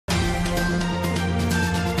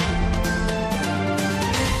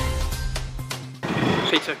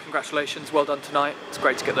Peter, congratulations, well done tonight. It's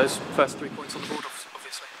great to get those first 3 points on the board,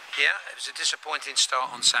 obviously. Yeah, it was a disappointing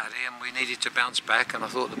start on Saturday and we needed to bounce back, and I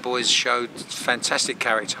thought the boys showed fantastic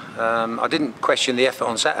character. I didn't question the effort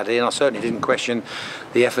on Saturday, and I certainly didn't question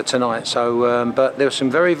the effort tonight. So, but there were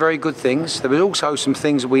some very, very good things. There was also some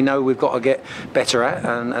things that we know we've got to get better at,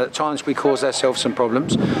 and at times we caused ourselves some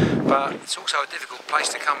problems. But it's also a difficult place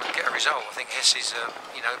to come and get a result. I think Hesse's,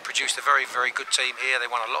 produced a very, very good team here. They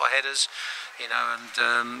won a lot of headers.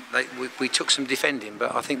 And we took some defending,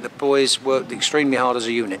 but I think the boys worked extremely hard as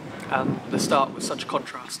a unit. And the start was such a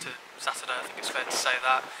contrast to Saturday, I think it's fair to say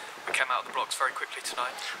that. We came out of the blocks very quickly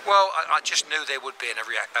tonight. Well, I just knew there would be a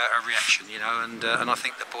reaction, and I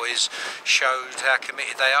think the boys showed how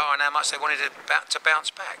committed they are and how much they wanted to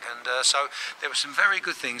bounce back. And so there were some very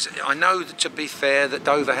good things. I know that, to be fair, that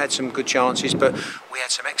Dover had some good chances, but we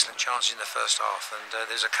had some excellent chances in the first half, and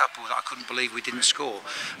there's a couple that I couldn't believe we didn't score.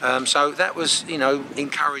 So that was,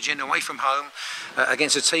 encouraging away from home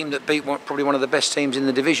against a team that beat probably one of the best teams in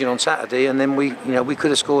the division on Saturday, and then we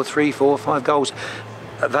could have scored 3, 4, 5 goals.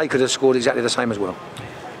 They could have scored exactly the same as well.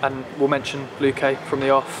 And we'll mention Luke from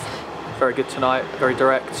the off, very good tonight, very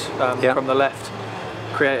direct from the left,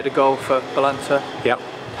 created a goal for Balanta. Yep.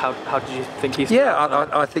 How did you think he's? Yeah,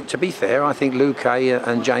 I think, to be fair, I think Luke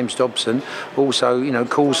and James Dobson also,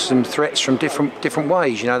 caused some threats from different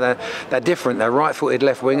ways. They're different. They're right-footed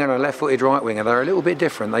left winger and a left-footed right winger. They're a little bit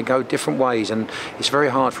different. They go different ways, and it's very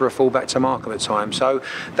hard for a fullback to mark them at times. So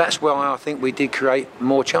that's why I think we did create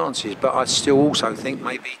more chances. But I still also think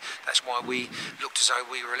maybe that's why we looked as though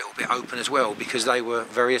we were a little bit open as well, because they were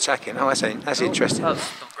very attacking. Oh, that's interesting.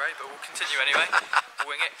 That's not great, but we'll continue anyway. We'll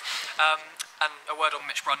wing it. And a word on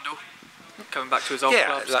Mitch Brundle, coming back to his old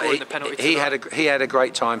club, scoring the penalty. He had a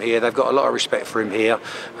great time here. They've got a lot of respect for him here.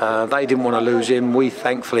 They didn't want to lose him. We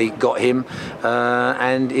thankfully got him,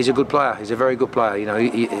 and he's a good player. He's a very good player.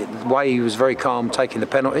 The way he was very calm taking the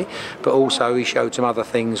penalty, but also he showed some other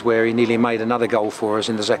things where he nearly made another goal for us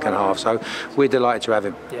in the second half. So we're delighted to have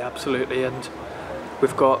him. Yeah, absolutely. And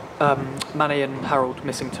we've got Manny and Harold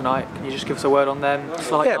missing tonight. Can you just give us a word on them?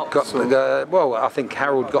 Well, I think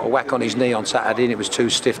Harold got a whack on his knee on Saturday, and it was too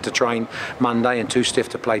stiff to train Monday and too stiff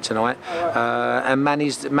to play tonight. And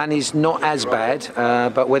Manny's not as bad,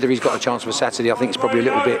 but whether he's got a chance for Saturday, I think it's probably a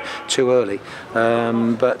little bit too early.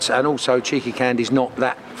 And also Cheeky Candy's not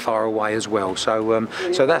that far away as well. So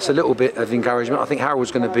that's a little bit of encouragement. I think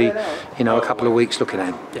Harold's going to be, a couple of weeks looking at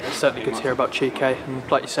him. Yeah, it's certainly good to hear about Cheeky. And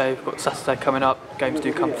like you say, we've got Saturday coming up. Games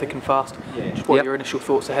do come thick and fast. What are your initial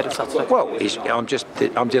thoughts ahead of Saturday? Well,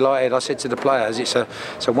 I'm delighted. I said to the players, it's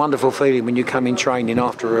a wonderful feeling when you come in training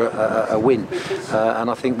after a win, and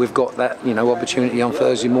I think we've got that opportunity on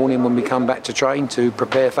Thursday morning when we come back to train to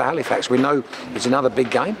prepare for Halifax. We know it's another big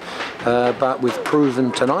game, but we've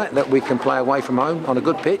proven tonight that we can play away from home on a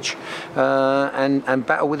good pitch and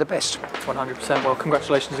battle with the best. 100%. Well,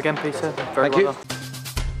 congratulations again, Peter. Thank you.